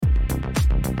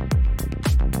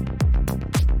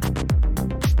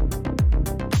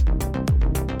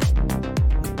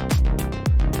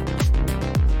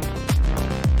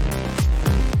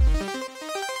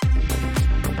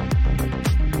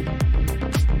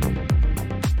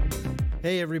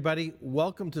Hey everybody,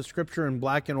 welcome to Scripture in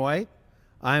Black and White.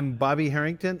 I'm Bobby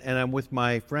Harrington and I'm with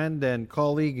my friend and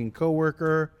colleague and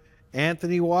co-worker,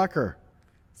 Anthony Walker.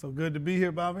 So good to be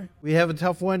here, Bobby. We have a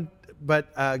tough one,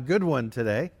 but a good one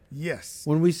today. Yes.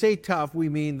 When we say tough, we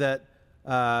mean that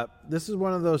this is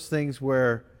one of those things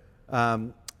where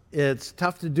it's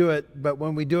tough to do it, but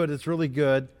when we do it, it's really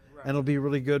good, and it'll be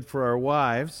really good for our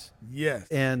wives. Yes.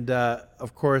 And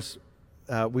of course,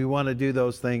 we want to do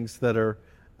those things that are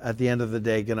at the end of the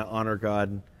day going to honor God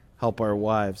and help our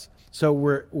wives.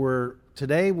 So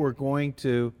today we're going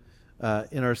to,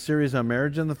 in our series on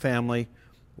marriage and the family,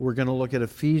 we're going to look at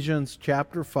Ephesians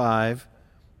chapter 5,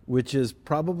 which is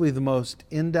probably the most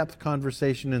in-depth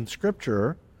conversation in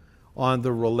Scripture on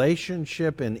the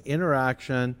relationship and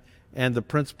interaction and the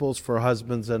principles for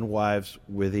husbands and wives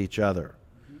with each other.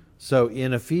 So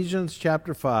in Ephesians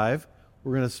chapter 5,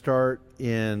 we're going to start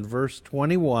in verse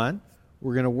 21.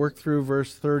 We're going to work through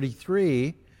verse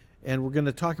 33, and we're going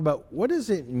to talk about what does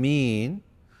it mean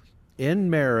in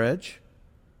marriage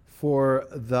for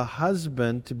the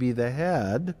husband to be the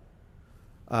head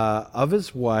of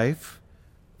his wife,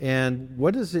 and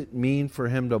what does it mean for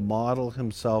him to model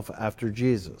himself after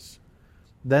Jesus.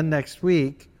 Then next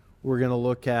week, we're going to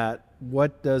look at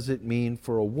what does it mean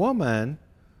for a woman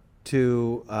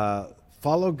to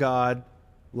follow God,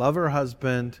 love her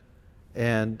husband,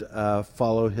 and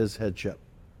follow his headship.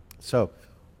 So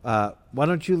why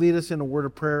don't you lead us in a word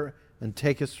of prayer and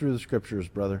take us through the Scriptures,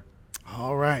 brother?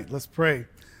 All right, let's pray.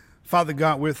 Father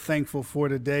God, we're thankful for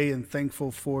today and thankful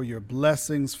for your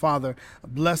blessings. Father,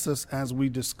 bless us as we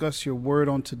discuss your word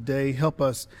on today. Help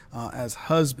us as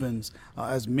husbands,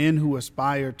 as men who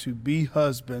aspire to be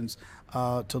husbands,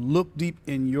 to look deep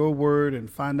in your word and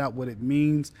find out what it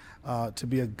means to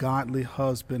be a godly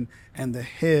husband and the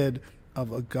head of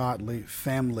a godly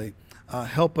family.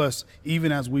 Help us,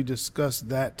 even as we discuss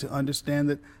that, to understand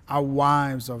that our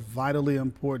wives are vitally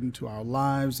important to our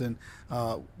lives, and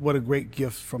what a great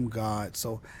gift from God.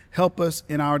 So help us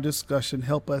in our discussion,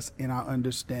 help us in our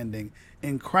understanding.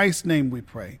 In Christ's name we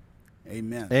pray.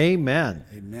 Amen. Amen.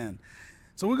 Amen.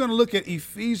 So we're going to look at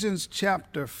Ephesians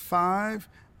chapter 5,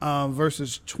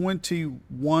 verses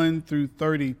 21 through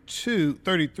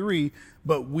 33,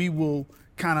 but we will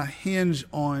kind of hinge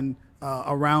on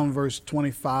around verse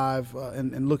 25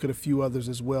 and look at a few others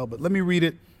as well. But let me read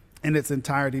it in its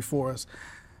entirety for us.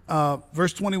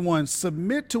 Verse 21,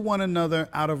 submit to one another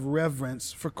out of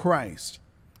reverence for Christ.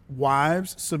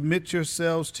 Wives, submit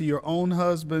yourselves to your own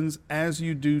husbands as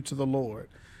you do to the Lord.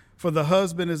 For the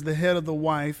husband is the head of the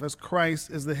wife, as Christ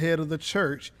is the head of the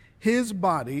church, his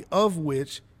body, of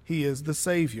which he is the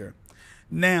Savior.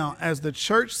 Now, as the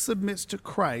church submits to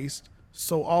Christ,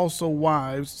 so also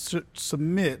wives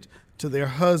submit to their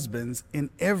husbands in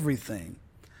everything.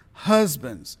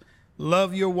 Husbands,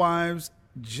 love your wives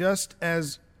just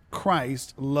as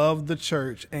Christ loved the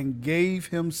church and gave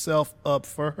himself up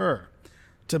for her,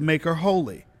 to make her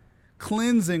holy,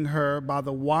 cleansing her by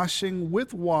the washing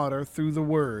with water through the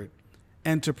word,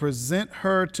 and to present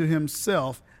her to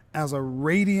himself as a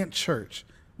radiant church,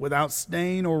 without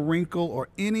stain or wrinkle or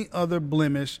any other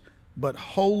blemish, but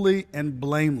holy and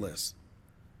blameless.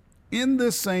 In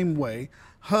this same way,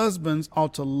 husbands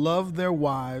ought to love their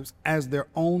wives as their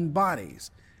own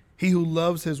bodies. He who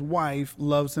loves his wife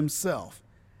loves himself.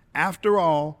 After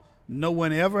all, no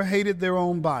one ever hated their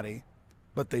own body,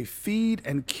 but they feed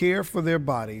and care for their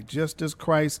body, just as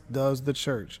Christ does the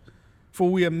church. For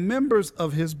we are members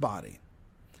of his body.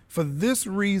 For this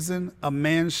reason, a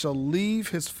man shall leave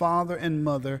his father and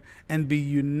mother and be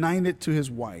united to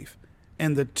his wife,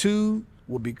 and the two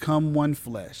will become one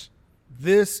flesh.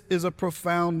 This is a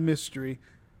profound mystery,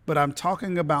 but I'm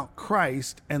talking about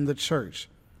Christ and the church.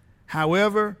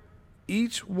 However,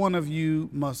 each one of you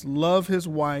must love his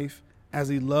wife as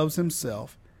he loves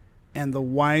himself, and the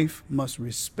wife must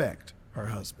respect her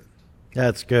husband.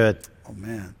 That's good. Oh,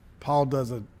 man. Paul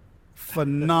does a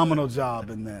phenomenal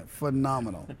job in that.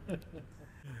 Phenomenal.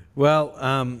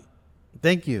 Well,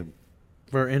 thank you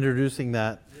for introducing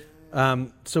that.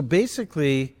 So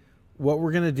basically, what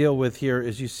we're going to deal with here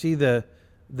is you see that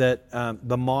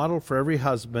the model for every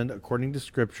husband, according to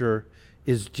Scripture,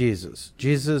 is Jesus.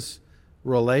 Jesus'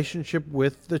 relationship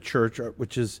with the church,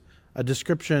 which is a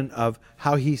description of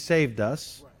how he saved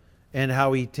us and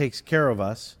how he takes care of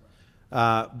us,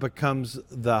 becomes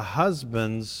the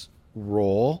husband's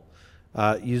role.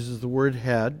 Uses the word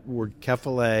head, word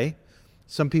kephale.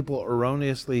 Some people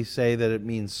erroneously say that it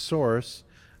means source,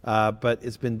 but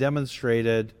it's been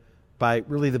demonstrated by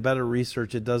really the better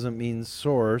research. It doesn't mean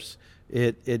source.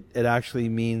 It actually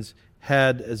means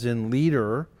head, as in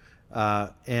leader,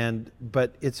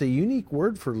 but it's a unique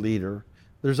word for leader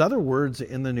There's other words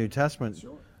in the New Testament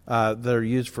that are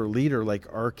used for leader, like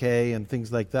arche and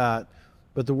things like that.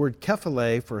 But the word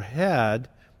kephale for head,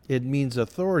 it means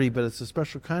authority, but it's a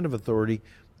special kind of authority.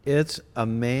 It's a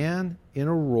man in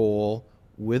a role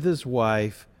with his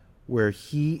wife where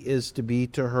he is to be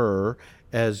to her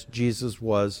as Jesus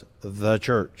was the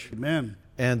church. Amen.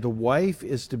 And the wife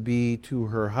is to be to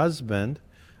her husband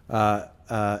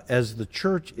as the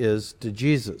church is to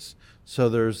Jesus. So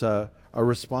there's a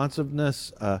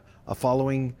responsiveness, a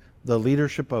following the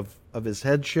leadership of his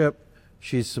headship.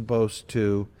 She's supposed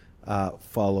to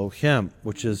follow him,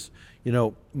 which is,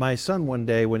 my son one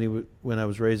day when I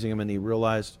was raising him and he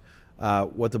realized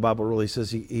what the Bible really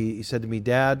says, he said to me,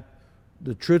 Dad,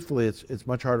 truthfully, it's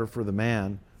much harder for the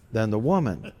man than the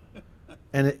woman.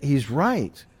 And he's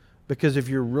right, because if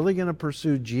you're really going to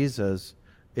pursue Jesus,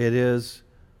 it is,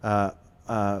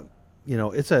 it's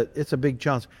a big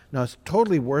challenge. Now, it's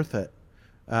totally worth it.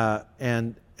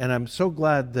 And I'm so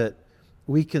glad that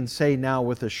we can say now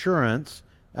with assurance,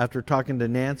 after talking to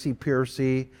Nancy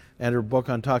Piercy and her book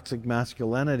on toxic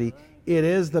masculinity, it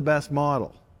is the best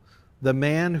model. The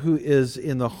man who is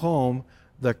in the home,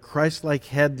 the Christ-like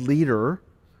head leader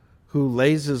who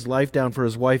lays his life down for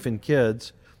his wife and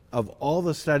kids, of all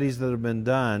the studies that have been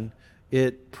done,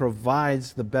 it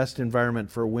provides the best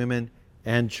environment for women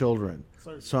and children.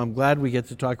 So I'm glad we get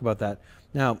to talk about that.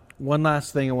 Now, one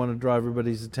last thing I want to draw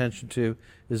everybody's attention to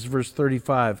is verse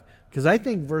 35, because I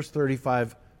think verse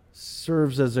 35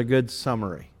 serves as a good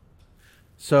summary.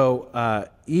 So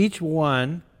each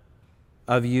one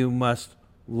of you must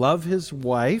love his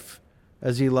wife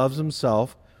as he loves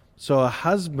himself. So a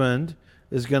husband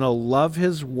is going to love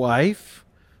his wife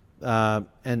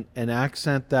and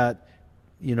accent that,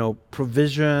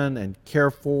 provision and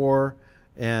care for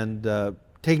and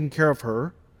taking care of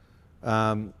her.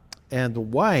 And the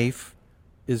wife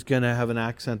is going to have an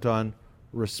accent on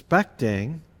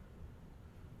respecting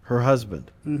her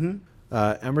husband. Mm-hmm.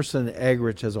 Emerson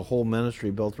Eggerichs has a whole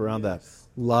ministry built around that.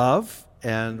 Love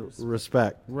and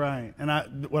respect. Right.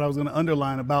 And what I was going to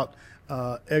underline about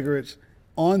Eggerichs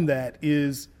on that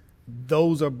is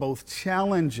those are both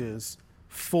challenges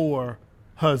for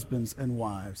husbands and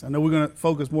wives. I know we're going to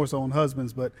focus more so on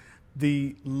husbands, but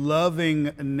the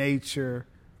loving nature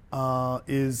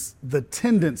is the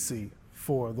tendency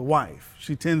for the wife.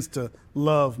 She tends to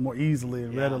love more easily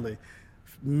and readily.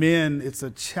 Men, it's a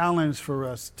challenge for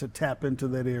us to tap into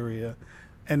that area.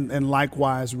 And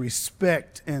likewise,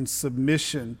 respect and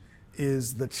submission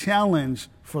is the challenge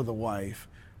for the wife.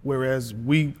 Whereas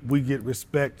we get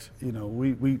respect,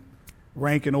 we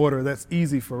rank and order, that's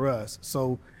easy for us.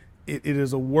 So it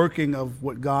is a working of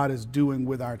what God is doing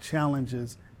with our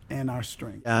challenges and our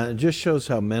strength. It just shows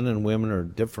how men and women are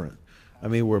different. I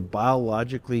mean, we're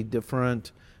biologically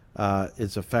different.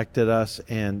 It's affected us,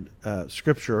 and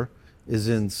Scripture is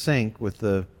in sync with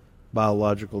the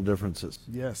biological differences.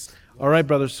 Yes. All right,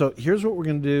 brothers. So here's what we're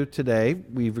going to do today.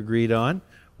 We've agreed on.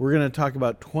 We're going to talk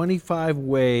about 25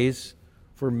 ways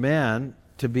for men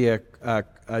to be a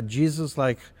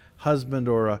Jesus-like husband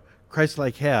or a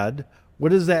Christ-like head.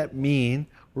 What does that mean?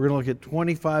 We're going to look at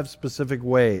 25 specific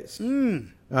ways. All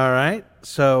right.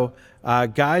 So,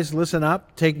 guys, listen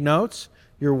up. Take notes.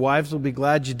 Your wives will be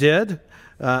glad you did.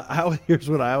 Here's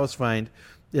what I always find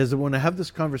is that when I have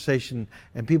this conversation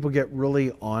and people get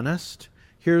really honest,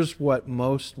 here's what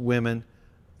most women,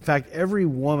 in fact, every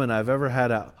woman I've ever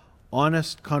had an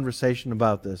honest conversation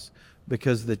about this,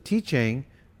 because the teaching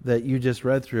that you just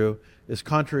read through is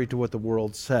contrary to what the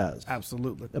world says.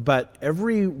 Absolutely. But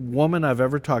every woman I've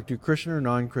ever talked to, Christian or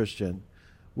non-Christian,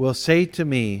 will say to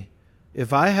me,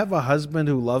 if I have a husband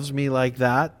who loves me like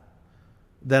that,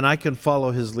 then I can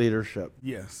follow his leadership.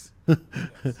 Yes.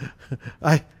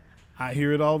 I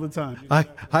hear it all the time.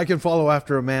 I can follow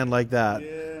after a man like that.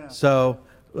 Yeah. So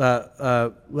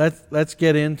let's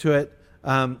get into it.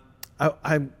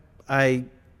 I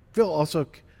feel also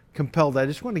compelled. I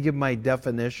just want to give my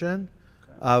definition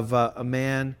of a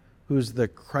man who's the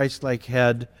Christ-like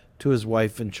head to his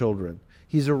wife and children.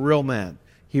 He's a real man.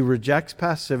 He rejects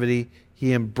passivity.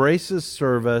 He embraces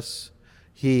service.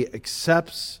 He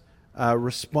accepts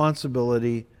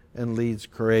responsibility and leads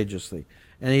courageously.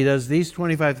 And he does these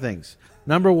 25 things.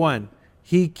 Number one,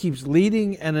 he keeps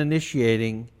leading and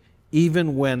initiating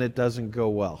even when it doesn't go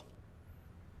well.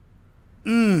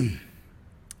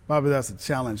 Bobby, that's a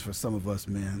challenge for some of us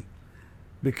men,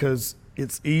 because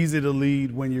it's easy to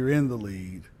lead when you're in the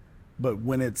lead, but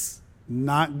when it's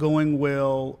not going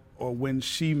well or when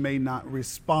she may not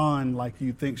respond like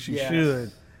you think she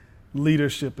should,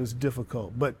 leadership is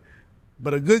difficult. But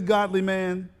a good godly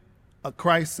man, a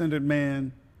Christ-centered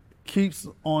man, keeps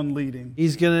on leading.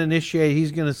 He's going to initiate.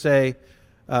 He's going to say,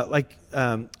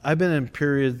 I've been in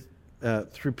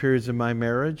through periods in my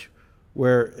marriage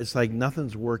where it's like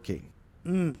nothing's working.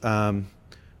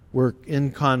 We're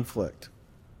in conflict.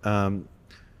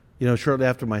 Shortly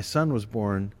after my son was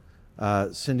born,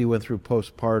 Cindy went through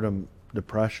postpartum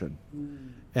depression.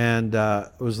 And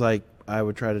it was like I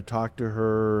would try to talk to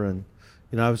her, and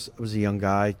I was a young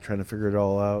guy trying to figure it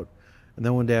all out. And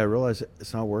then one day I realized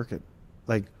it's not working.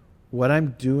 Like, what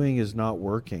I'm doing is not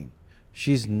working.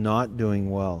 She's not doing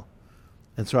well.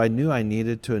 And so I knew I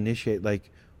needed to initiate.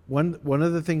 Like, one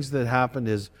of the things that happened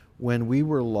is when we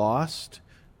were lost,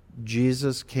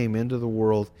 Jesus came into the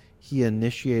world. He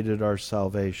initiated our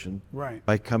salvation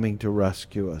by coming to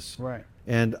rescue us. Right.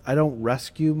 And I don't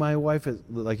rescue my wife,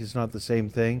 it's not the same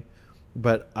thing,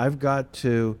 but I've got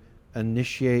to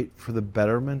initiate for the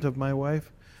betterment of my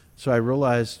wife. So I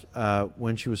realized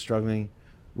when she was struggling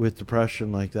with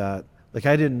depression like that, like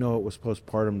I didn't know it was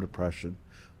postpartum depression.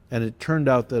 And it turned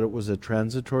out that it was a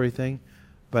transitory thing,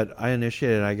 but I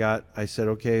initiated, I said,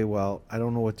 okay, well, I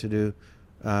don't know what to do,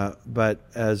 but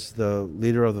as the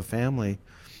leader of the family,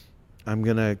 I'm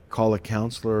going to call a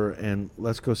counselor and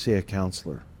let's go see a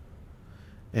counselor.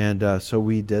 And so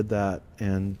we did that,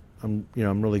 and I'm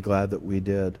really glad that we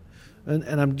did.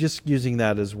 And I'm just using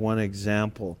that as one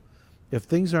example. If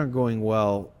things aren't going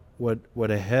well,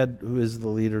 what a head who is the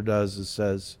leader does is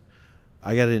says,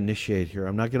 I got to initiate here.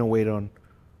 I'm not going to wait on,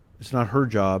 it's not her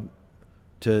job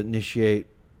to initiate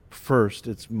first.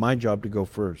 It's my job to go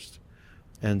first.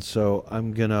 And so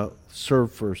I'm going to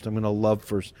serve first. I'm going to love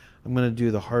first. I'm going to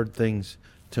do the hard things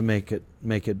to make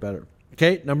it better.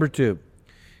 Okay, number 2.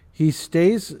 He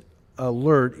stays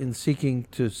alert in seeking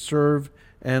to serve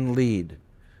and lead,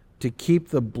 to keep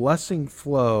the blessing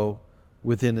flow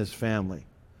within his family.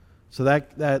 So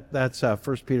that's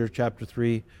 1 Peter chapter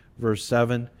 3, verse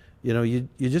 7. You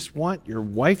just want your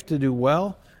wife to do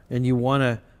well, and you want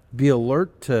to be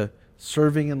alert to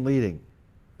serving and leading.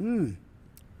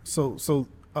 So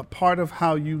a part of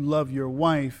how you love your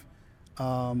wife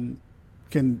can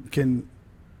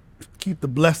keep the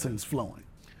blessings flowing.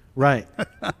 Right.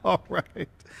 All right.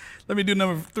 Let me do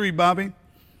number 3, Bobby.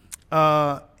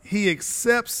 He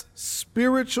accepts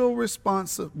spiritual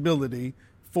responsibility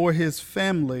for his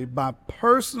family by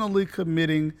personally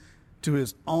committing to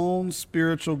his own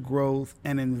spiritual growth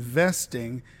and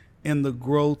investing in the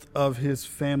growth of his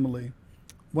family.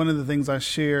 One of the things I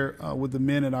share with the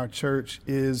men at our church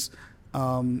is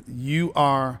you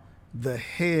are the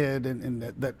head, and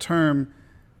that term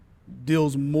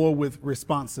deals more with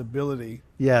responsibility.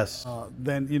 Yes.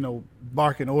 Than,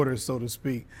 barking orders, so to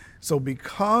speak. So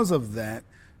because of that,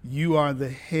 you are the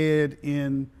head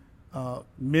in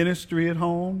ministry at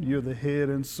home. You're the head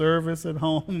in service at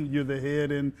home. You're the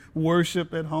head in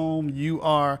worship at home. You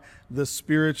are the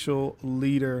spiritual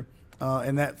leader,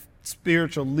 and that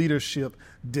spiritual leadership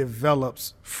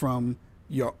develops from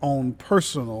your own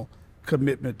personal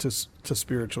commitment to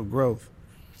spiritual growth.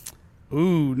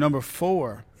 Ooh, number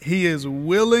 4. He is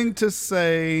willing to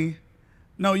say,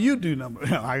 no, you do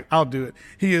I'll do it.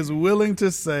 He is willing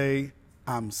to say,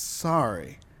 I'm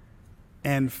sorry,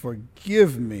 and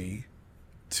forgive me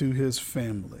to his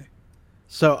family.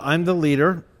 So I'm the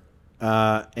leader,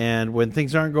 and when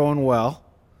things aren't going well,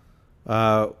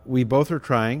 we both are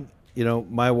trying.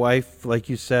 My wife, like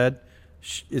you said,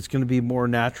 it's going to be more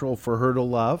natural for her to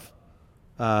love.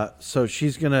 So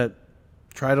she's going to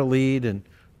try to lead and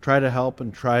try to help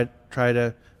and try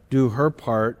to do her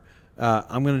part.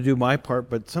 I'm going to do my part,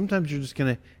 but sometimes you're just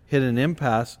going to hit an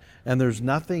impasse, and there's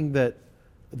nothing that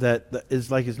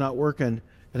is like it's not working.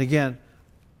 And again,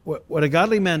 what a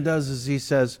godly man does is he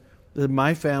says, in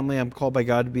my family, I'm called by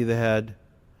God to be the head.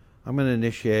 I'm going to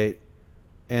initiate,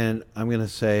 and I'm going to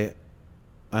say,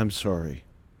 I'm sorry.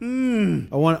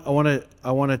 I want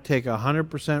to take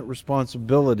 100%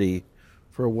 responsibility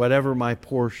for whatever my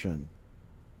portion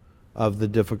of the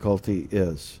difficulty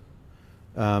is.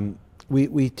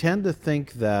 We tend to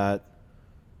think that,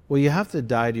 well, you have to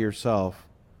die to yourself.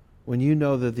 When you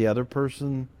know that the other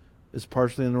person is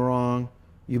partially in the wrong,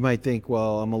 you might think,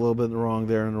 well, I'm a little bit in the wrong,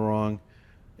 they're in the wrong.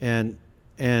 And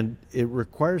it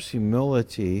requires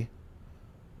humility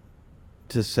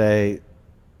to say,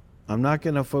 I'm not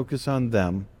going to focus on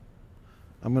them.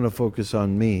 I'm going to focus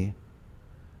on me.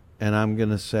 And I'm going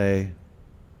to say,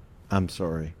 I'm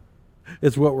sorry.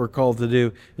 It's what we're called to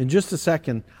do. In just a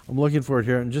second, I'm looking for it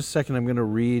here. In just a second, I'm going to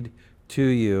read to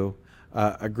you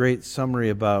a great summary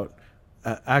about,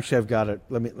 actually, I've got it.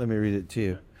 Let me read it to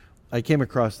you. I came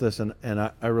across this, and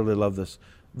I really love this.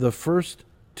 The first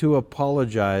to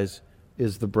apologize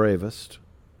is the bravest.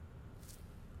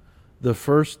 The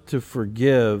first to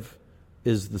forgive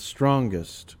is the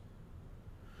strongest.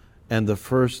 and the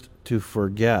first to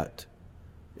forget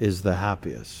is the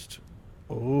happiest.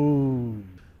 Oh,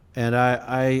 And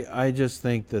I just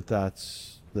think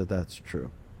that's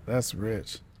true. that's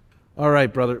rich. All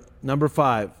right, brother. Number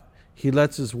 5, he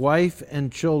lets his wife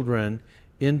and children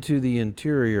into the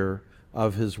interior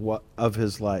of his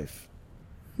life.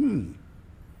 From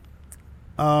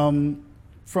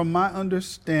my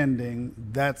understanding,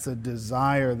 that's a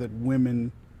desire that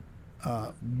women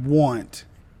want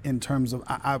in terms of,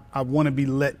 I want to be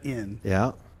let in.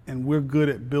 Yeah. And we're good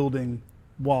at building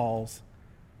walls.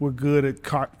 We're good at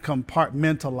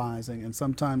compartmentalizing. And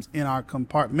sometimes in our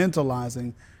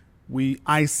compartmentalizing, we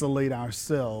isolate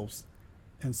ourselves.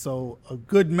 And so a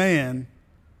good man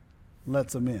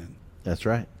lets them in. That's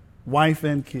right. Wife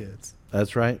and kids.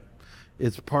 That's right.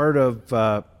 It's part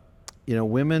of,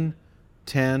 women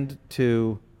tend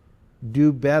to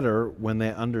do better when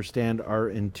they understand our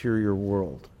interior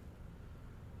world.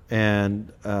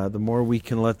 And the more we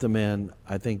can let them in,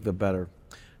 I think the better.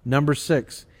 Number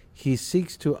 6, he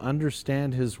seeks to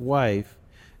understand his wife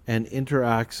and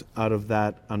interacts out of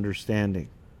that understanding.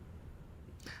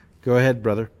 Go ahead,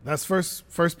 brother. That's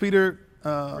First Peter,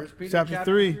 chapter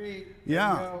 3.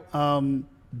 Yeah.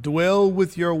 Dwell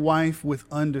with your wife with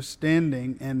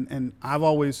understanding. And I've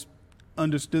always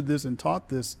understood this and taught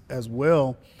this as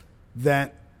well,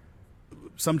 that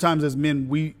sometimes as men,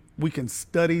 we can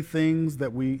study things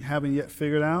that we haven't yet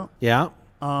figured out. Yeah.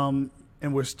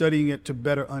 And we're studying it to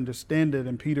better understand it.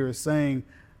 And Peter is saying,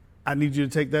 I need you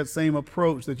to take that same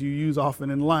approach that you use often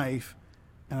in life,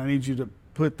 and I need you to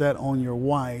put that on your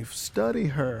wife. Study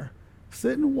her.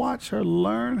 Sit and watch her,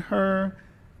 learn her,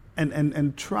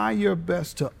 and try your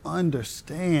best to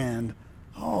understand.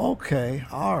 Oh, okay,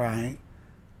 all right.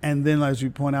 And then, as you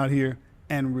point out here,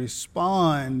 and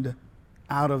respond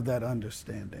out of that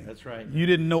understanding. That's right. You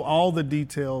didn't know all the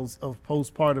details of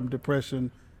postpartum depression,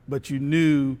 but you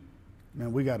knew,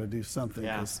 man, we got to do something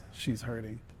because she's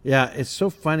hurting. Yeah, it's so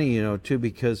funny, too,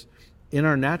 because in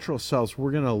our natural selves,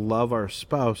 we're going to love our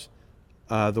spouse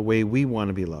the way we want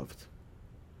to be loved.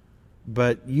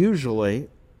 But usually,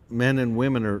 men and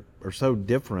women are so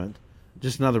different.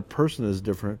 Just another person is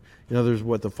different. There's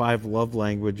the 5 love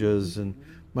languages, and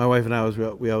my wife and I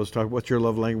we always talk, what's your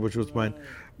love language, what's mine?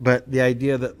 But the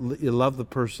idea that you love the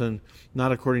person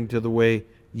not according to the way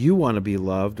you want to be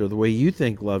loved or the way you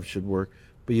think love should work,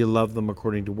 but you love them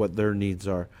according to what their needs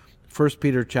are. 1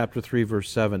 Peter chapter 3, verse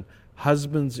 7,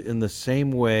 husbands, in the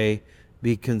same way,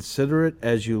 be considerate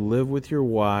as you live with your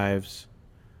wives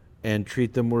and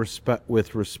treat them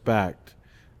with respect.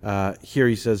 Here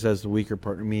he says as the weaker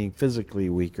partner, meaning physically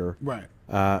weaker. Right.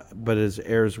 But as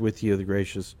heirs with you the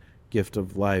gracious gift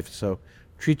of life. So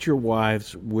treat your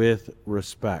wives with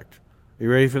respect. Are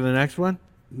you ready for the next one?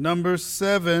 Number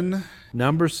 7.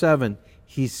 Number 7,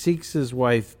 he seeks his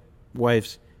wife's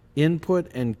input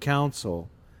and counsel,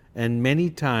 and many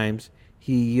times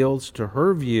he yields to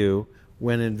her view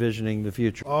when envisioning the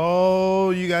future. Oh,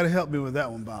 you got to help me with that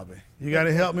one, Bobby. You got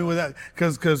to help me with that,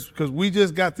 because we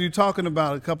just got through talking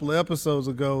about a couple of episodes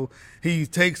ago. He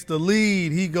takes the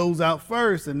lead. He goes out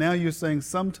first, and now you're saying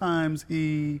sometimes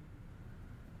he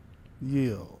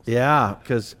yields. Yeah,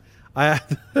 because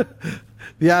if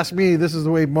you ask me, this is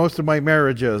the way most of my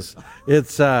marriage is.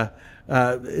 It's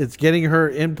getting her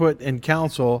input and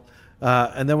counsel,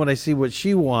 and then when I see what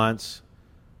she wants,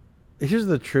 here's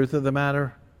the truth of the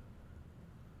matter.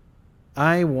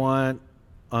 I want,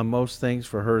 on most things,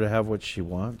 for her to have what she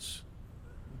wants.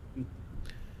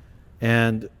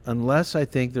 And unless I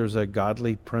think there's a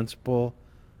godly principle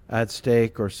at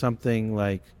stake or something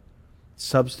like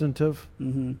substantive,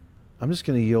 I'm just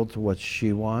going to yield to what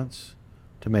she wants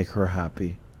to make her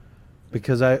happy.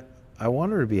 Because I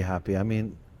want her to be happy. I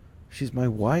mean, she's my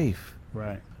wife.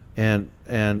 Right. And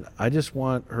I just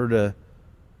want her to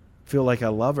feel like I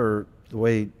love her the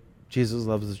way Jesus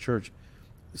loves the church.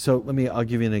 So I'll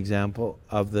give you an example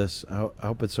of this. I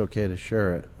hope it's okay to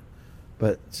share it.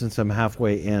 But since I'm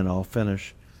halfway in, I'll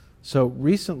finish. So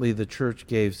recently the church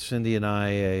gave Cindy and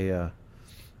I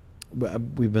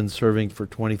we've been serving for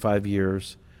 25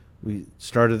 years. We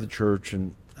started the church,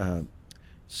 and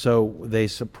so they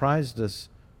surprised us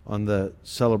on the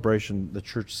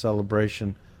church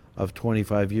celebration of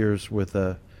 25 years with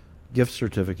a gift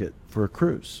certificate for a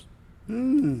cruise.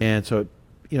 And so,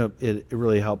 it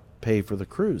really helped pay for the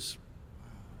cruise.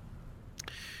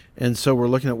 And so we're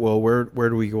looking at, where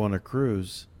do we go on a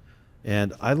cruise?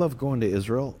 And I love going to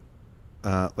Israel.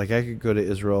 I could go to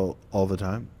Israel all the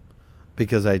time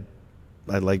because I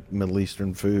like Middle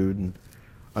Eastern food, and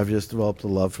I've just developed a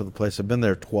love for the place. I've been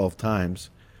there 12 times.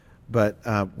 But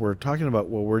we're talking about,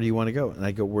 where do you want to go? And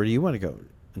I go, where do you want to go?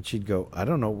 And she'd go, I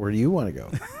don't know, where do you want to go?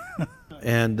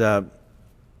 And,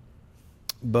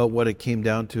 but what it came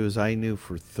down to is I knew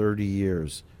for 30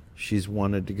 years she's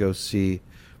wanted to go see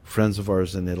friends of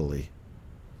ours in Italy.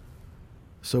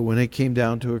 So when it came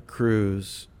down to a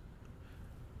cruise,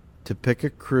 to pick a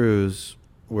cruise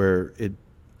where it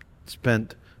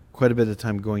spent quite a bit of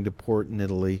time going to port in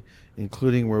Italy,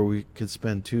 including where we could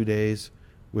spend 2 days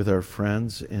with our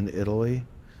friends in Italy,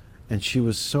 and she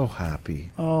was so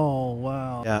happy. Oh,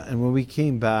 wow. Yeah, and when we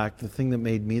came back, the thing that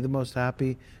made me the most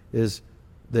happy is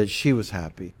that she was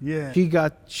happy. Yeah. She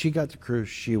got the cruise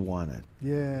she wanted.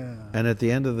 Yeah. And at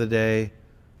the end of the day,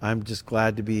 I'm just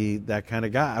glad to be that kind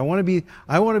of guy. I want to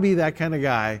be that kind of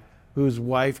guy whose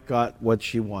wife got what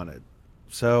she wanted.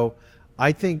 So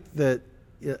I think that,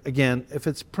 again, if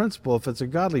it's principle, if it's a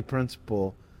godly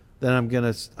principle, then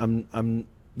I'm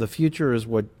the future is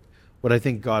what I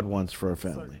think God wants for a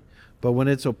family. But when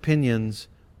it's opinions,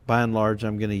 by and large,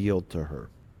 I'm going to yield to her.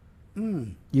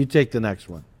 You take the next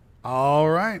one. All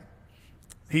right.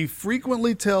 He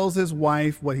frequently tells his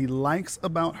wife what he likes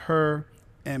about her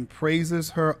and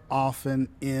praises her often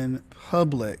in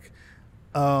public.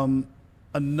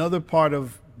 Another part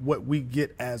of what we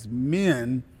get as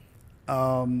men,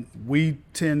 we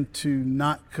tend to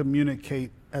not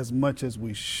communicate as much as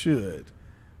we should.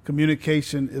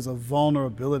 Communication is a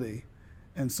vulnerability.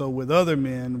 And so with other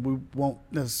men, we won't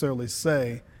necessarily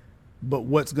say, but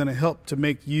what's going to help to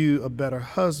make you a better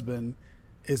husband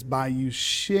is by you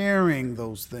sharing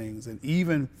those things, and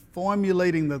even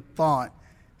formulating the thought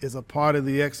is a part of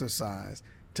the exercise,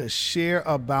 to share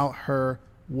about her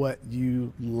what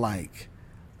you like.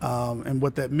 And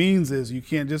what that means is you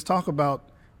can't just talk about,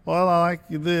 well, I like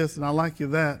you this and I like you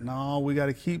that. No, we got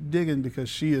to keep digging, because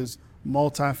she is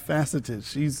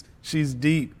multifaceted. She's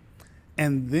deep.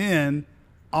 And then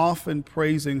often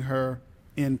praising her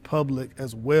in public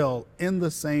as well, in the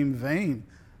same vein.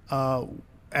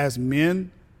 As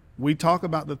men, we talk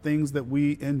about the things that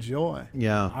we enjoy.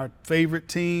 Yeah. Our favorite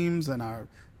teams and our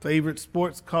favorite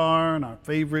sports car and our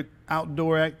favorite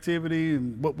outdoor activity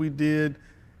and what we did.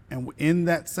 And in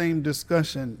that same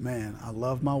discussion, man, I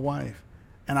love my wife.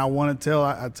 And I want to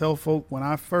I tell folk, when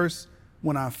I first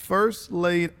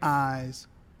laid eyes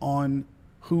on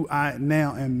who I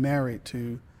now am married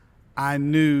to, I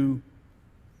knew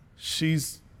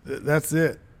that's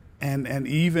it. And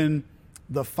even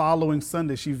the following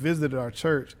Sunday, she visited our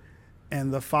church,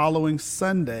 and the following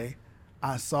Sunday,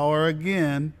 I saw her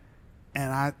again,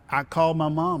 and I called my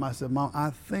mom. I said, Mom,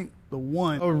 I think the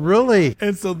one. Oh, really?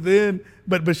 And so then,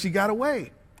 but she got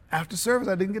away. After service,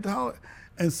 I didn't get to holler.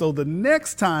 And so the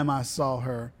next time I saw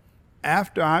her,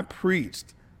 after I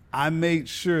preached, I made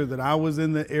sure that I was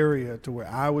in the area to where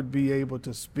I would be able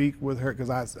to speak with her, because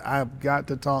I've got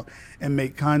to talk and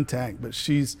make contact. But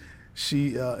she is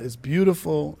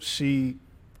beautiful. She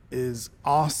is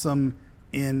awesome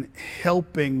in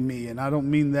helping me, and I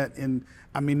don't mean that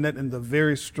I mean that in the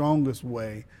very strongest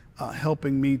way,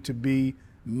 helping me to be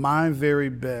my very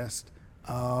best.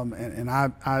 And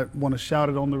I want to shout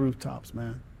it on the rooftops,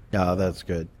 man. Yeah, that's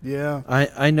good. Yeah.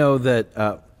 I know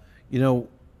that,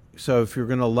 so if you're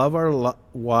going to love our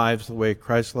wives the way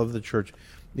Christ loved the church,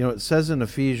 it says in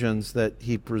Ephesians that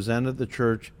he presented the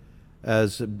church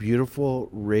as beautiful,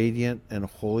 radiant, and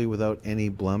holy without any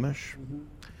blemish. Mm-hmm.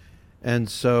 And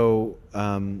so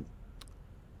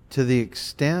to the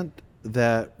extent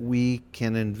that we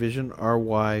can envision our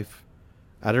wife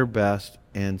at her best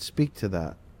and speak to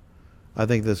that, I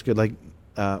think that's good. Like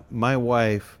my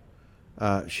wife,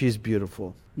 she's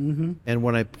beautiful. Mm-hmm. And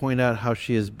when I point out how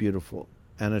she is beautiful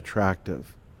and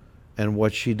attractive and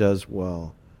what she does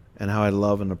well and how I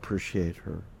love and appreciate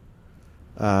her,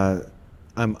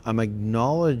 I'm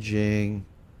acknowledging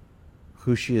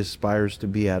who she aspires to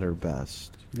be at her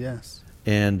best. Yes.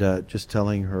 And just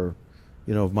telling her,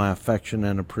 of my affection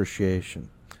and appreciation.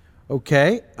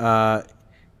 Okay,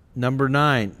 number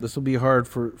 9. This will be hard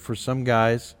for some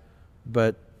guys,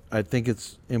 but I think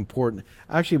it's important.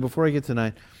 Actually, before I get to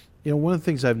 9, one of the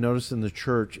things I've noticed in the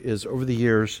church is over the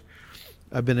years,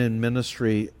 I've been in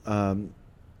ministry, for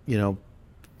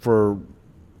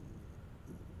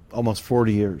almost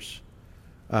 40 years.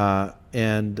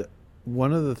 And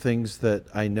one of the things that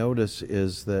I notice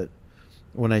is that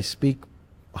when I speak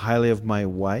highly of my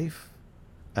wife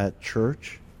at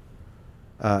church,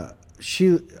 she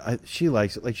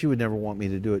likes it. Like, she would never want me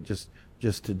to do it just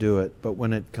to do it. But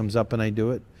when it comes up and I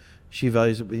do it, she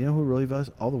values it. But you know who really values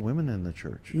it? All the women in the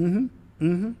church. Mm-hmm.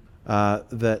 Mm-hmm.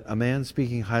 That a man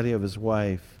speaking highly of his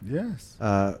wife, yes,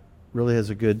 really has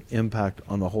a good impact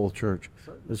on the whole church.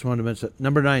 Just wanted to mention that.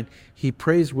 Number 9, he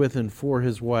prays with and for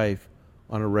his wife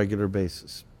on a regular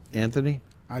basis. Anthony?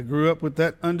 I grew up with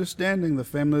that understanding. The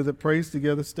family that prays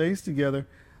together stays together.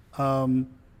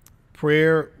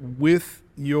 Prayer with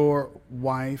your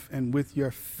wife and with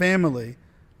your family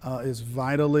is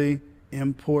vitally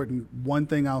important. One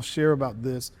thing I'll share about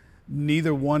this,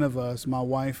 neither one of us, my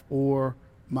wife or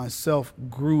myself,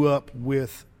 grew up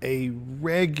with a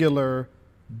regular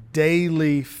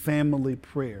daily family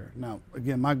prayer. Now,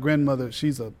 again, my grandmother,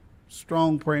 she's a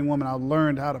strong praying woman. I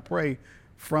learned how to pray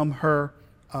from her,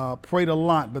 prayed a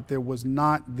lot, but there was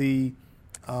not the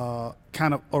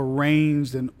kind of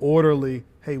arranged and orderly,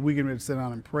 hey, we're going to sit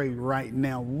down and pray right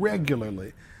now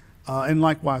regularly. And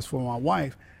likewise for my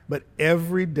wife. But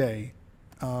every day,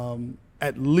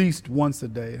 at least once a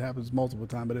day, it happens multiple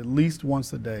times, but at least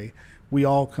once a day, we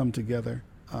all come together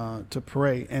to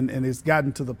pray. And it's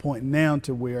gotten to the point now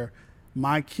to where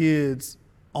my kids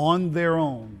on their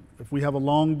own, if we have a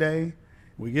long day,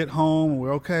 we get home,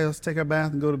 we're okay, let's take a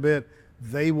bath and go to bed,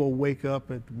 they will wake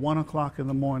up at 1 o'clock in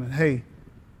the morning, hey,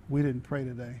 we didn't pray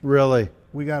today. Really?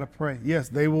 We got to pray. Yes,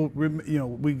 they will,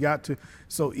 we got to.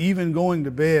 So even going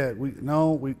to bed, we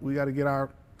got to get our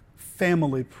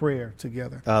family prayer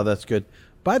together. Oh, that's good.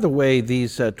 By the way,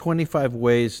 these 25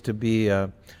 ways to be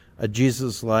a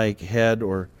Jesus-like head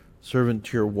or servant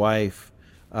to your wife,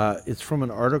 it's from an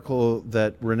article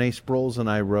that Renee Sproles and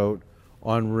I wrote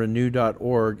on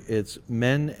renew.org. It's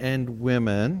men and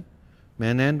women,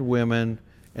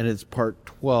 and it's part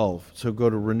 12. So go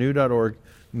to renew.org,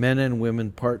 men and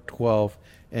women, part 12,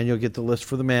 and you'll get the list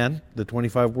for the men, the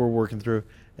 25 we're working through,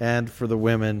 and for the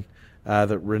women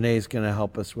that Renee's going to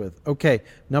help us with. Okay,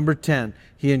 number 10,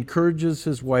 he encourages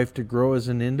his wife to grow as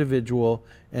an individual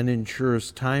and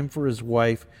ensures time for his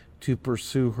wife to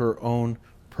pursue her own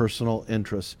personal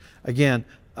interests. Again,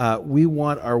 we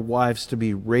want our wives to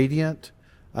be radiant,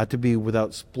 to be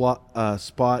without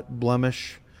spot,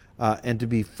 blemish, and to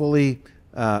be fully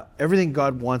everything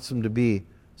God wants them to be.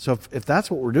 So if that's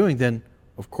what we're doing, then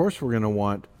of course we're going to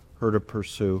want her to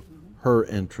pursue her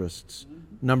interests.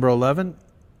 Number 11,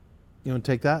 you want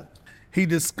to take that? He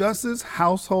discusses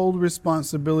household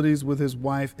responsibilities with his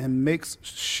wife and makes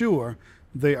sure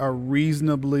they are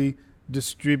reasonably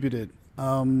distributed.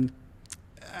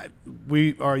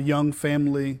 We are a young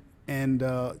family, and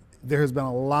there has been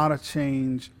a lot of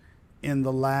change in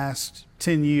the last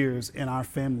 10 years in our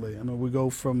family. I mean, we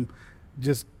go from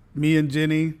just me and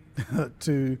Jenny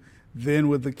to then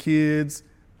with the kids.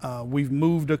 We've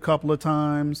moved a couple of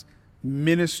times.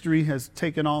 Ministry has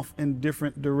taken off in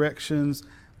different directions.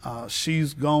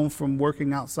 She's gone from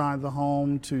working outside the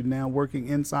home to now working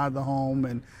inside the home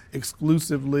and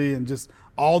exclusively, and just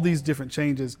all these different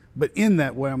changes. But in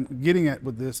that, what I'm getting at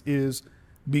with this is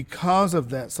because of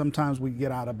that, sometimes we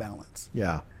get out of balance.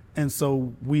 Yeah. And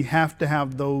so we have to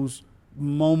have those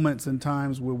moments and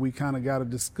times where we kind of got to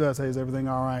discuss, hey, is everything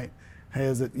all right? Hey,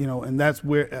 is it, and that's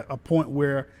where a point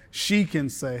where she can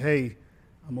say, hey,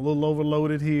 I'm a little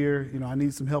overloaded here. I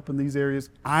need some help in these areas.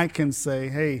 I can say,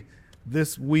 hey,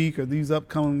 this week or these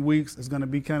upcoming weeks is going to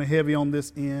be kind of heavy on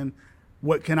this end.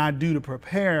 What can I do to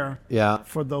prepare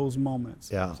for those moments?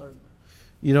 Yeah.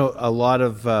 A lot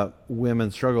of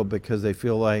women struggle because they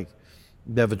feel like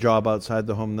they have a job outside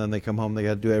the home, and then they come home, they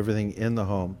got to do everything in the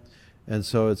home. And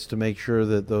so it's to make sure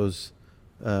that those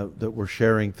that we're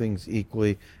sharing things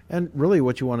equally. And really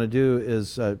what you want to do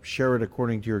is share it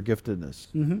according to your giftedness.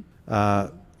 Mm-hmm.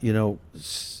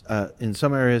 In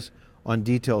some areas on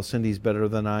detail, Cindy's better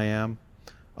than I am.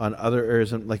 On other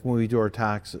areas, like when we do our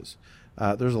taxes,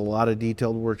 there's a lot of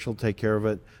detailed work. She'll take care of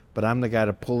it, but I'm the guy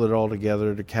to pull it all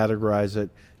together, to categorize it,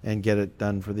 and get it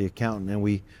done for the accountant.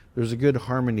 And there's a good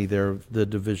harmony there of the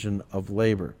division of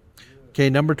labor. Okay,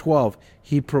 number 12,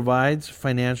 he provides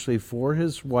financially for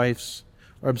his wife's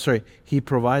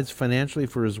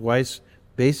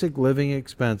basic living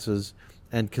expenses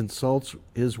and consults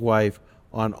his wife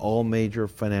on all major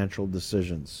financial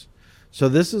decisions. So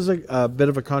this is a bit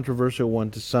of a controversial one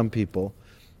to some people,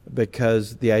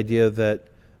 because the idea that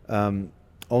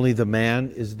only the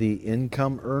man is the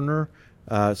income earner,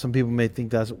 some people may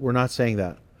think we're not saying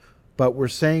that. But we're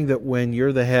saying that when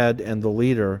you're the head and the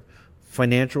leader,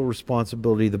 financial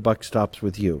responsibility, the buck stops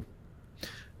with you.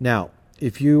 Now,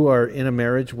 if you are in a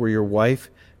marriage where your wife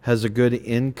has a good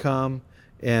income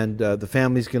and the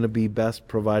family's going to be best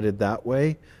provided that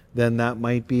way, then that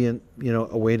might be a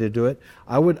way to do it.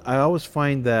 I always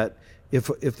find that if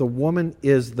the woman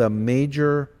is the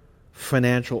major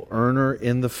financial earner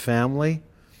in the family,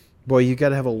 boy, you got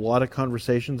to have a lot of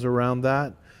conversations around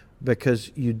that,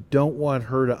 because you don't want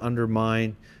her to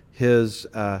undermine his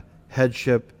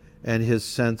headship and his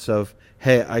sense of,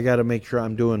 hey, I got to make sure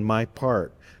I'm doing my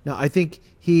part. Now, I think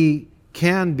he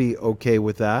can be okay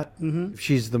with that if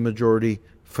she's the majority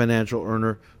financial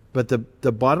earner. But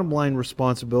the bottom line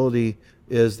responsibility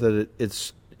is that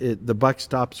the buck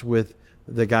stops with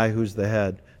the guy who's the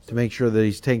head to make sure that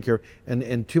he's taking care of. And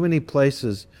in too many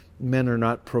places, men are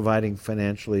not providing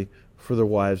financially for their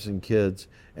wives and kids.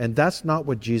 And that's not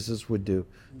what Jesus would do.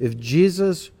 If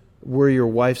Jesus were your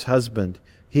wife's husband,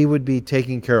 he would be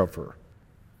taking care of her.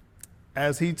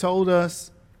 As he told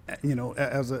us,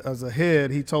 as a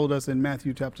head, he told us in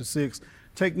Matthew chapter 6,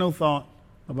 take no thought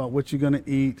about what you're going to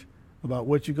eat, about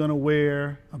what you're going to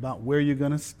wear, about where you're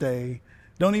going to stay.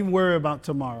 Don't even worry about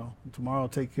tomorrow. Tomorrow will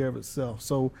take care of itself.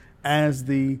 So as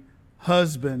the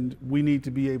husband, we need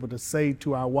to be able to say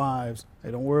to our wives,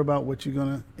 hey, don't worry about what you're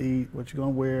going to eat, what you're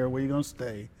going to wear, where you're going to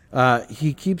stay.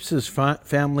 He keeps his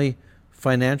family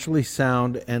financially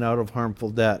sound and out of harmful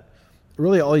debt.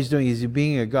 Really all he's doing is he's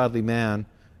being a godly man,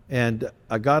 and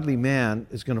a godly man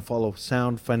is going to follow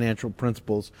sound financial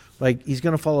principles. Like he's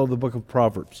going to follow the book of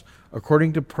Proverbs.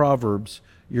 According to Proverbs,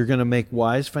 you're going to make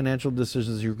wise financial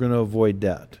decisions. You're going to avoid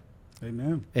debt.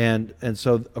 Amen. And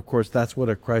so, of course, that's what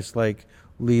a Christ-like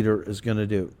leader is going to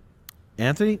do.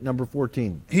 Anthony, number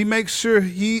 14. He makes sure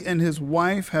he and his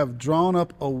wife have drawn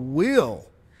up a will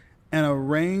and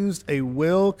arranged a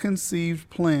well-conceived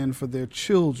plan for their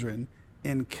children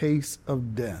in case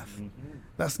of death. Mm-hmm.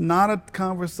 That's not a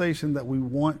conversation that we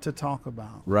want to talk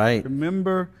about. Right.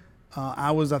 Remember,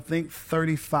 I was, I think,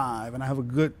 35, and I have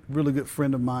a really good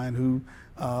friend of mine who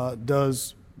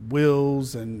does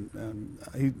wills, and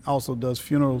he also does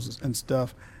funerals and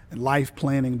stuff, and life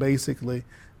planning, basically.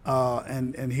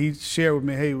 And he shared with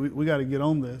me, hey, we got to get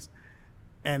on this.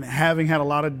 And having had a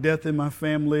lot of death in my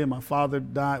family, and my father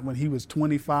died when he was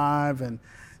 25, and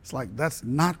it's like, that's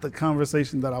not the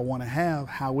conversation that I want to have.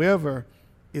 However,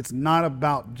 it's not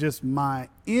about just my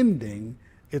ending.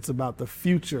 It's about the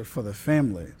future for the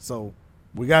family. So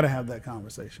we got to have that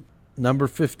conversation. Number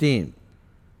 15.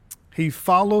 He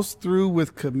follows through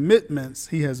with commitments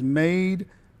he has made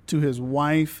to his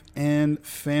wife and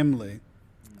family.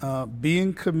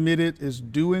 Being committed is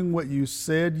doing what you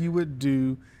said you would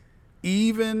do,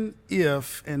 even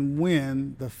if and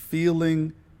when the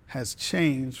feeling has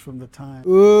changed from the time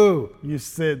you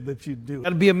said that you do. Got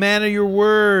to be a man of your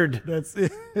word. That's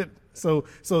it. So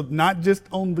not just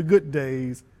on the good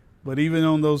days, but even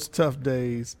on those tough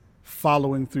days,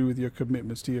 following through with your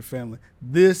commitments to your family.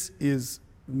 This is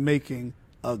making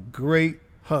a great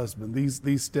husband,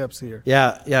 these steps here.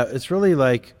 Yeah. It's really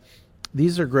like,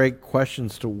 these are great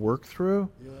questions to work through.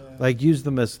 Yeah. Like use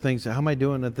them as things, how am I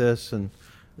doing at this? And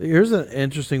here's an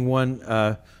interesting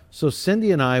one. So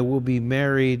Cindy and I will be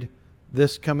married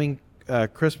this coming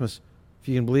Christmas, if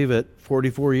you can believe it,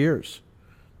 44 years.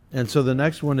 And so the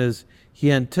next one is,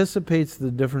 he anticipates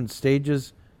the different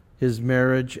stages his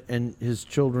marriage and his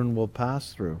children will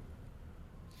pass through.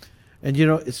 And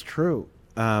it's true.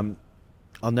 I'll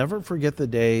never forget the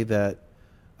day that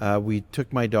we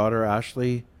took my daughter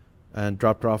Ashley and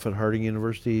dropped her off at Harding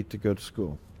University to go to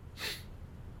school.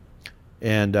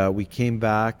 And we came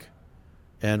back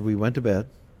and we went to bed,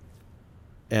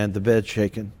 and the bed's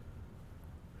shaking.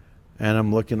 And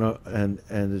I'm looking up, and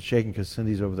it's shaking because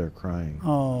Cindy's over there crying.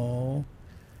 Oh.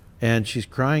 And she's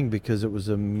crying because it was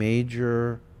a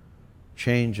major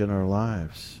change in our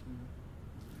lives.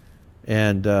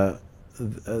 And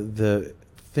the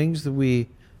things that we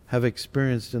have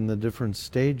experienced in the different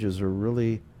stages are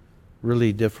really,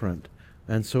 really different.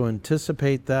 And so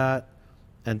anticipate that,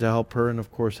 and to help her and,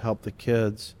 of course, help the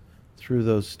kids through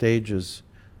those stages,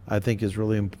 I think is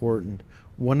really important.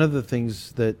 One of the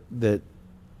things that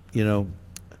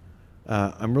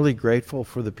I'm really grateful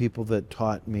for the people that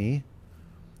taught me.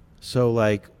 So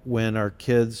like when our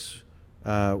kids,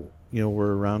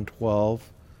 were around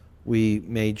 12, we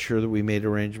made sure that we made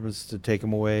arrangements to take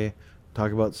them away,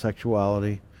 talk about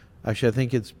sexuality. Actually, I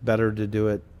think it's better to do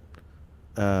it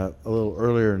a little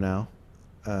earlier now.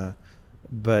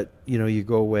 But you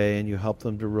go away and you help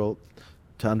them to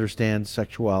understand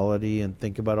sexuality and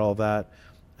think about all that.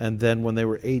 And then when they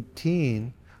were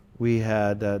 18, we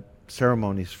had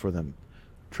ceremonies for them,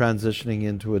 transitioning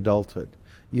into adulthood.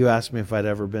 You asked me if I'd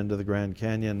ever been to the Grand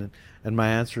Canyon, and my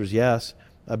answer is yes.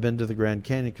 I've been to the Grand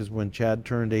Canyon because when Chad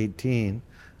turned 18,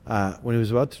 when he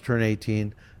was about to turn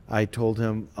 18, I told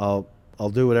him, I'll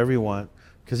do whatever you want,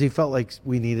 because he felt like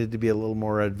we needed to be a little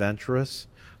more adventurous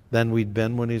than we'd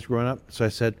been when he was growing up. So I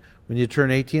said, when you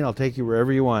turn 18, I'll take you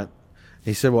wherever you want.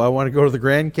 He said, well, I want to go to the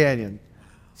Grand Canyon.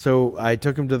 So I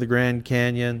took him to the Grand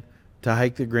Canyon, to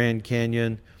hike the Grand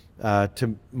Canyon.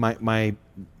 To my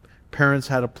parents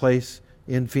had a place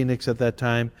in Phoenix at that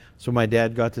time, so my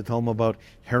dad got to tell him about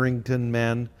Harrington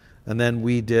men, and then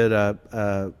we did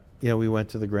we went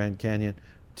to the Grand Canyon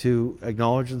to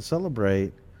acknowledge and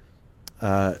celebrate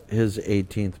his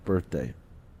 18th birthday.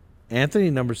 Anthony,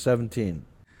 number 17.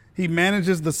 He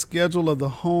manages the schedule of the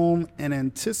home and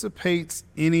anticipates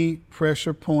any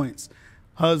pressure points.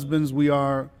 Husbands, we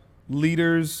are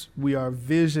leaders, we are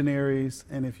visionaries,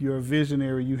 and if you're a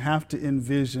visionary, you have to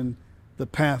envision the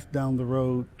path down the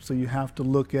road. So you have to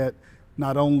look at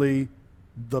not only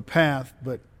the path,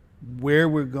 but where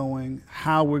we're going,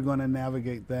 how we're going to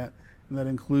navigate that. And that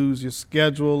includes your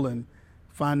schedule and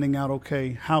finding out,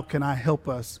 okay, how can I help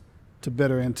us to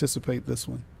better anticipate this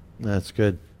one? That's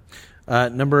good.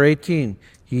 Number 18,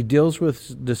 he deals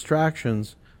with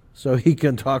distractions so he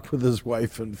can talk with his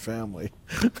wife and family.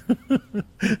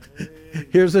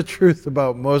 Here's the truth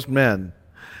about most men,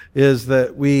 is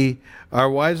that our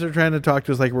wives are trying to talk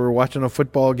to us like we're watching a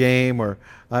football game, or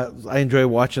I enjoy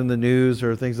watching the news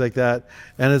or things like that.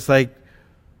 And it's like,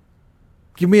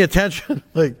 give me attention.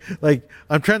 like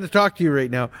I'm trying to talk to you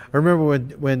right now. I remember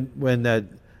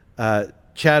when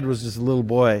Chad was just a little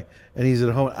boy and he's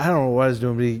at home. I don't know what he's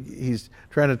doing, but he's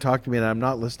trying to talk to me and I'm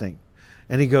not listening.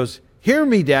 And he goes, "Hear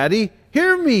me, Daddy.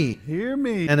 Hear me. Hear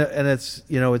me." And it's,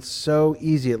 it's so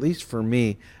easy, at least for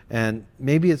me. And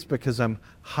maybe it's because I'm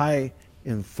high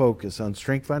in focus on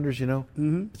Strength Finders,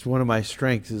 Mm-hmm. It's one of my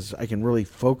strengths is I can really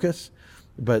focus,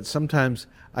 but sometimes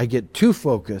I get too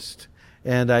focused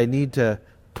and I need to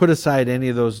put aside any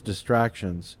of those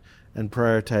distractions and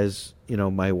prioritize,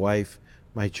 my wife,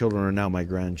 my children, or now my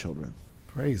grandchildren.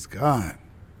 Praise God.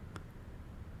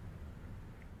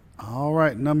 All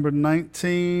right, number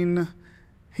 19.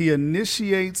 He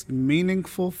initiates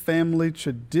meaningful family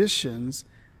traditions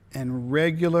and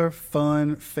regular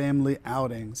fun family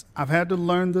outings. I've had to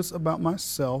learn this about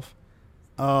myself.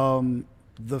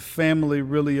 The family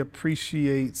really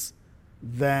appreciates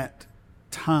that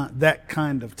time, that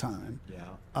kind of time.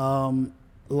 Yeah.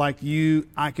 Like you,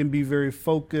 I can be very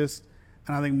focused,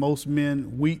 and I think most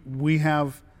men, we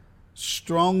have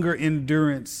stronger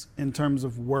endurance in terms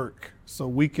of work. So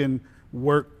we can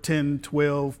work 10,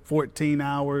 12,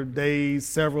 14-hour days,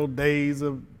 several days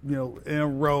of, in a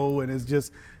row, and it's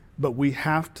just, but we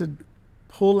have to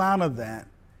pull out of that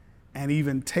and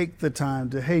even take the time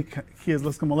to, hey, kids,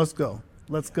 let's go.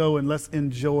 Let's go and let's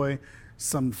enjoy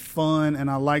some fun.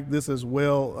 And I like this as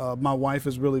well. My wife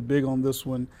is really big on this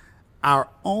one. Our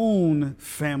own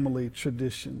family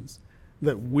traditions,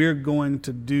 that we're going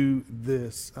to do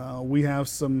this. We have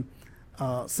some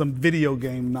video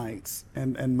game nights,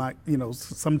 and my,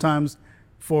 sometimes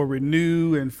for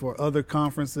Renew and for other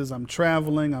conferences, I'm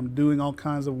traveling, I'm doing all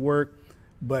kinds of work,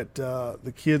 but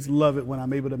the kids love it when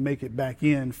I'm able to make it back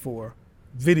in for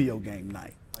video game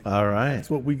night. All right.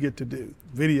 That's what we get to do,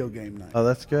 video game night. Oh,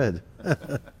 that's good.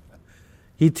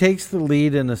 He takes the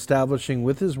lead in establishing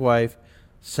with his wife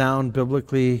sound,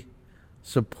 biblically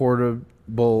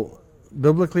supportable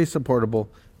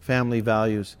family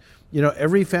values.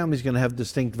 Every family's going to have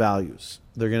distinct values.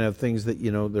 They're going to have things that,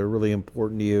 they're really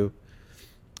important to you.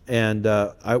 And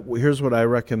here's what I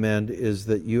recommend is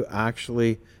that you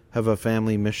actually have a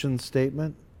family mission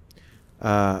statement.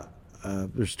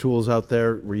 There's tools out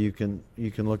there where you can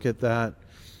look at that,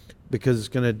 because it's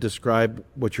going to describe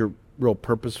what your real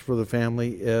purpose for the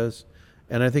family is.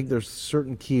 And I think there's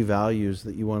certain key values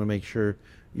that you want to make sure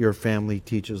your family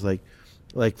teaches.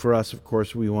 Like for us, of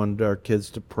course, we wanted our kids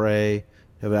to pray,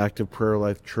 have active prayer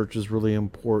life. Church is really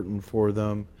important for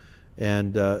them.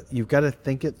 And you've got to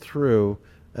think it through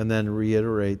and then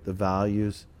reiterate the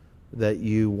values that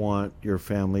you want your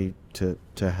family to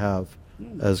have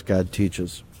as God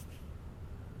teaches.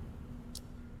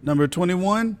 Number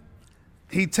 21,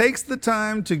 he takes the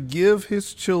time to give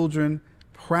his children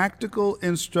practical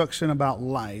instruction about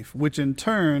life, which in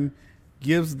turn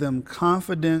gives them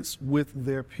confidence with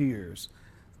their peers.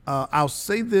 I'll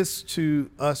say this to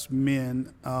us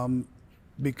men,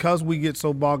 because we get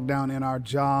so bogged down in our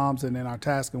jobs and in our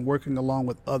tasks and working along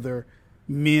with other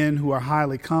men who are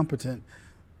highly competent,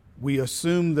 we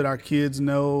assume that our kids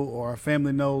know, or our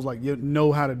family knows,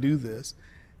 know how to do this.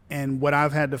 And what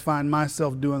I've had to find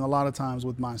myself doing a lot of times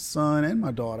with my son and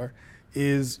my daughter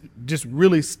is just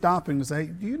really stopping to say,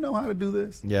 do you know how to do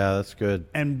this? Yeah, that's good.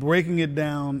 And breaking it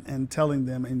down and telling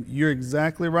them, and you're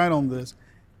exactly right on this,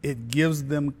 it gives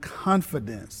them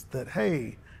confidence that,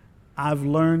 hey, I've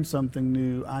learned something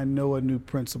new. I know a new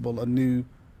principle, a new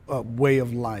way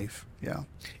of life. Yeah.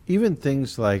 Even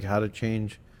things like how to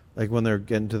change, like when they're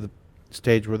getting to the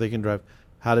stage where they can drive,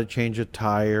 how to change a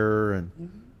tire and,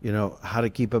 how to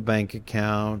keep a bank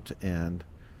account and,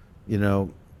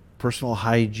 personal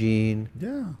hygiene.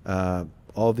 Yeah.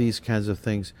 All these kinds of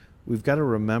things. We've got to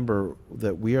remember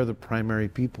that we are the primary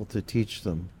people to teach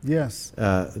them. Yes.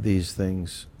 These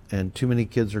things. And too many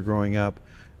kids are growing up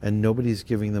and nobody's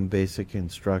giving them basic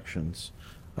instructions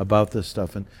about this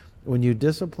stuff. And when you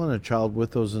discipline a child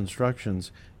with those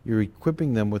instructions, you're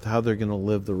equipping them with how they're going to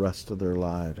live the rest of their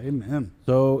lives. Amen.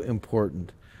 So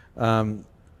important.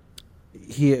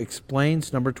 He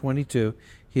explains, number 22,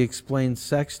 he explains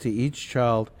sex to each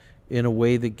child in a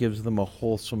way that gives them a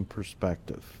wholesome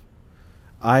perspective.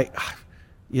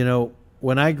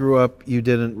 When I grew up, you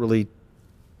didn't really,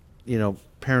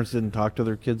 parents didn't talk to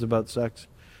their kids about sex.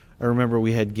 I remember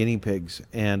we had guinea pigs,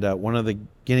 and one of the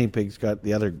guinea pigs got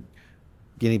the other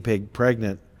guinea pig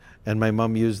pregnant, and my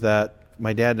mom used that.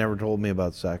 My dad never told me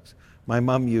about sex. My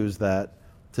mom used that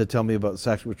to tell me about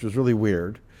sex, which was really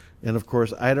weird. And of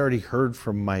course, I had already heard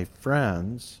from my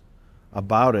friends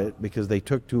about it because they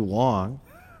took too long.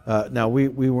 Now, we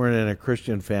weren't in a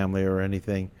Christian family or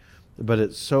anything, but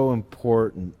it's so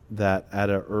important that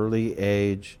at an early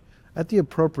age, at the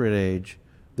appropriate age,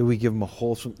 that we give them a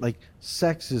wholesome, like,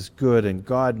 sex is good and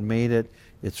God made it.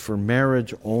 It's for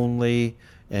marriage only,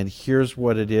 and here's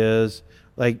what it is.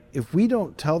 Like, if we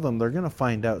don't tell them, they're going to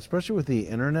find out, especially with the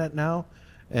internet now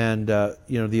and,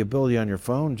 the ability on your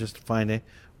phone just to find it.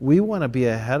 We want to be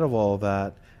ahead of all of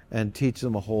that and teach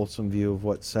them a wholesome view of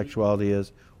what sexuality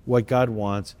is, what God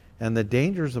wants, and the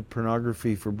dangers of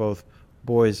pornography for both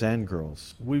boys and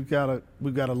girls. We've got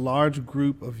a large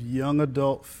group of young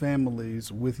adult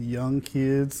families with young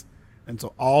kids, and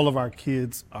so all of our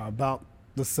kids are about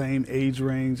the same age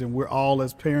range, and we're all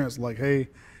as parents like, hey,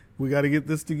 we got to get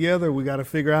this together. We got to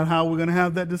figure out how we're going to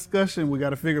have that discussion. We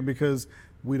got to figure, because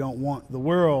we don't want the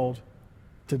world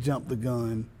to jump the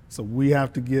gun. So we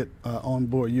have to get on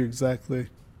board. You're exactly.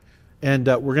 And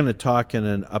we're going to talk in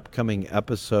an upcoming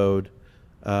episode.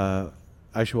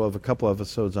 Actually, we'll have a couple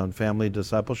episodes on family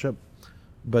discipleship.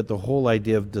 But the whole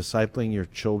idea of discipling your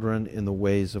children in the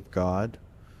ways of God,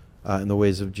 in the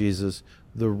ways of Jesus.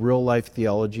 The Real Life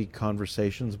Theology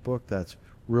Conversations book, that's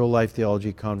Real Life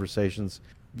Theology Conversations.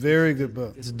 Very good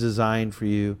book. It's designed for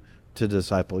you to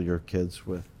disciple your kids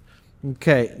with.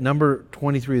 Okay, number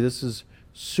 23. This is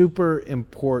super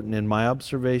important in my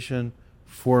observation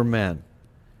for men.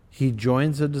 He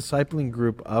joins a discipling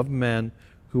group of men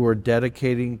who are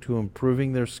dedicating to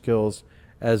improving their skills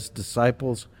as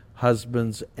disciples,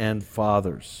 husbands, and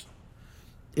fathers.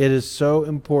 It is so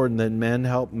important that men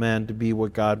help men to be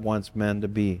what God wants men to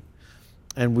be.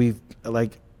 And we've,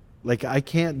 like I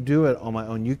can't do it on my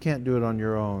own. You can't do it on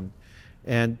your own.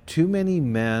 And too many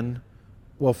men,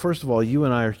 well, first of all, you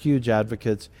and I are huge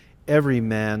advocates. Every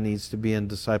man needs to be in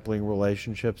discipling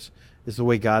relationships. It's the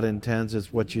way God intends.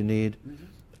 It's what you need. Mm-hmm.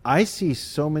 I see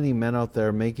so many men out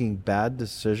there making bad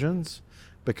decisions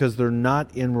because they're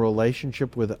not in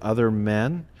relationship with other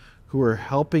men who are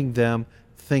helping them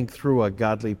think through a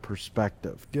godly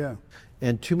perspective. Yeah.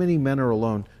 And too many men are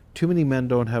alone. Too many men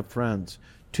don't have friends.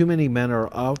 Too many men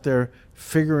are out there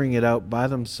figuring it out by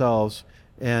themselves,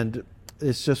 and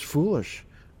it's just foolish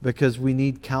because we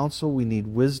need counsel, we need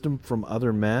wisdom from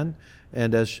other men,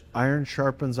 and as iron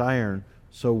sharpens iron,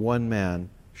 so one man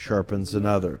sharpens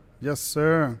another. Yes,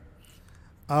 sir.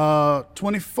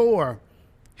 24,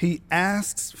 he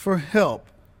asks for help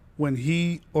when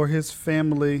he or his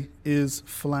family is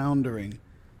floundering.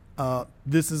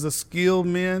 This is a skill,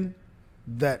 men,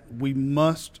 that we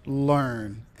must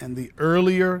learn, and the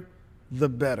earlier, the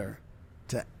better,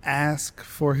 to ask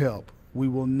for help. We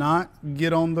will not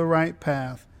get on the right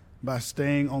path by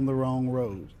staying on the wrong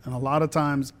road. And a lot of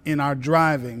times in our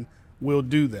driving, we'll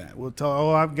do that. We'll tell,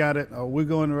 oh, I've got it, or we're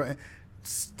going to...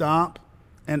 Stop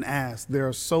and ask. There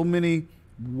are so many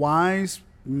wise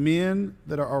men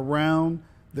that are around.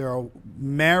 There are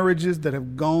marriages that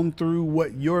have gone through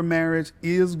what your marriage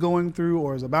is going through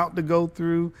or is about to go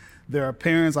through. There are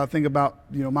parents, I think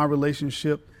about, my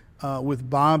relationship with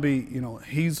Bobby.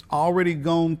 He's already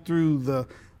gone through the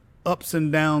ups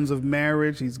and downs of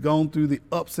marriage. He's gone through the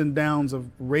ups and downs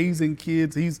of raising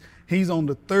kids. He's on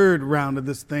the third round of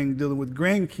this thing dealing with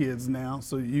grandkids now.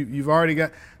 So you've already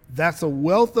got, that's a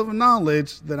wealth of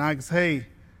knowledge that I can say, hey,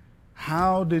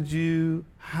 how do you,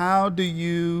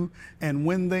 and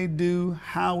when they do,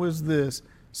 how is this?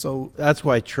 So that's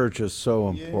why church is so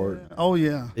important. Yeah. Oh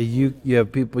yeah. You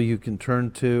have people you can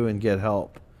turn to and get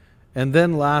help. And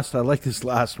then last, I like this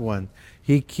last one.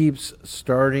 He keeps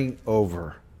starting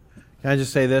over. Can I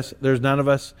just say this? There's none of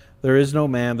us, there is no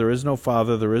man, there is no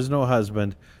father, there is no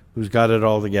husband who's got it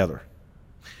all together.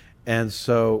 And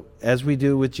so as we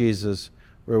do with Jesus,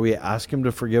 where we ask him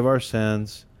to forgive our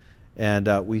sins and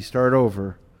we start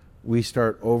over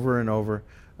and over.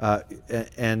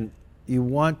 And you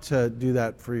want to do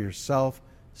that for yourself.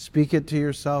 Speak it to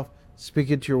yourself,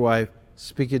 speak it to your wife,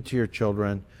 speak it to your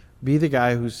children. Be the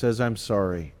guy who says, I'm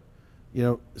sorry.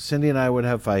 Cindy and I would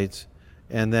have fights,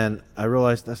 and then I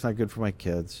realized that's not good for my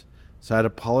kids. So I'd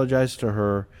apologize to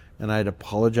her, and I'd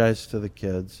apologize to the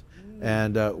kids,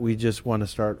 and we just want to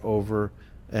start over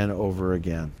and over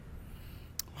again.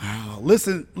 Wow.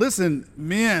 Listen,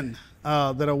 men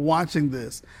that are watching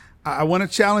this, I want to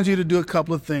challenge you to do a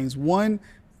couple of things. One,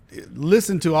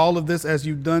 listen to all of this as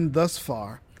you've done thus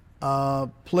far.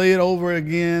 Play it over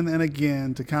again and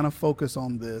again to kind of focus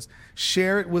on this.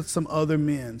 Share it with some other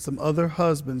men, some other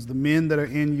husbands, the men that are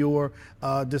in your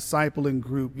discipling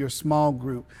group, your small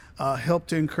group. Help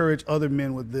to encourage other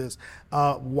men with this.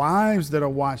 Wives that are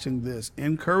watching this,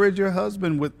 encourage your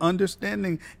husband with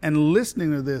understanding and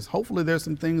listening to this. Hopefully there's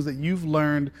some things that you've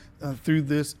learned through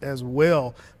this as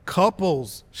well.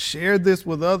 Couples, share this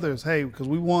with others. Hey, because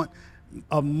we want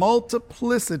a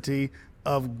multiplicity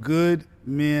of good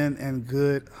men and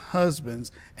good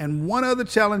husbands. And one other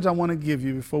challenge I want to give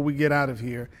you before we get out of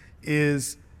here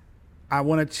is I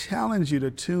want to challenge you to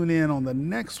tune in on the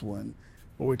next one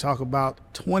where we talk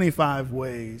about 25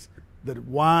 ways that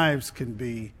wives can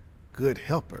be good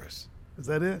helpers. Is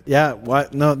that it? Yeah,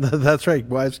 no, that's right.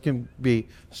 Wives can be,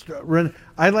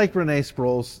 I like Renee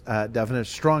Sproul's definition,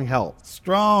 strong help.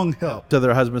 Strong help. To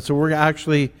their husbands. So we're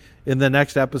actually, in the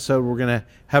next episode, we're going to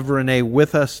have Renee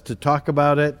with us to talk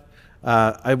about it.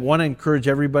 I want to encourage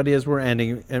everybody as we're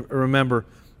ending, and remember,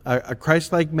 a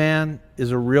Christ-like man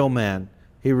is a real man.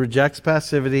 He rejects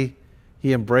passivity,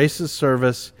 he embraces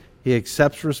service, he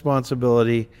accepts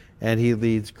responsibility, and he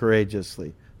leads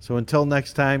courageously. So until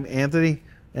next time, Anthony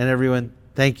and everyone,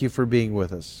 thank you for being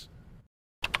with us.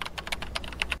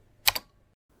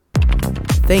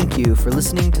 Thank you for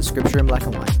listening to Scripture in Black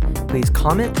and White. Please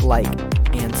comment, like,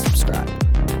 and subscribe.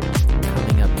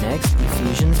 Coming up next,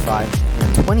 Ephesians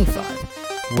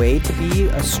 5:25. Way to be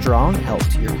a strong help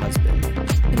to your husband.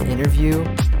 An interview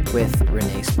with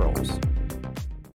Renee Sproul.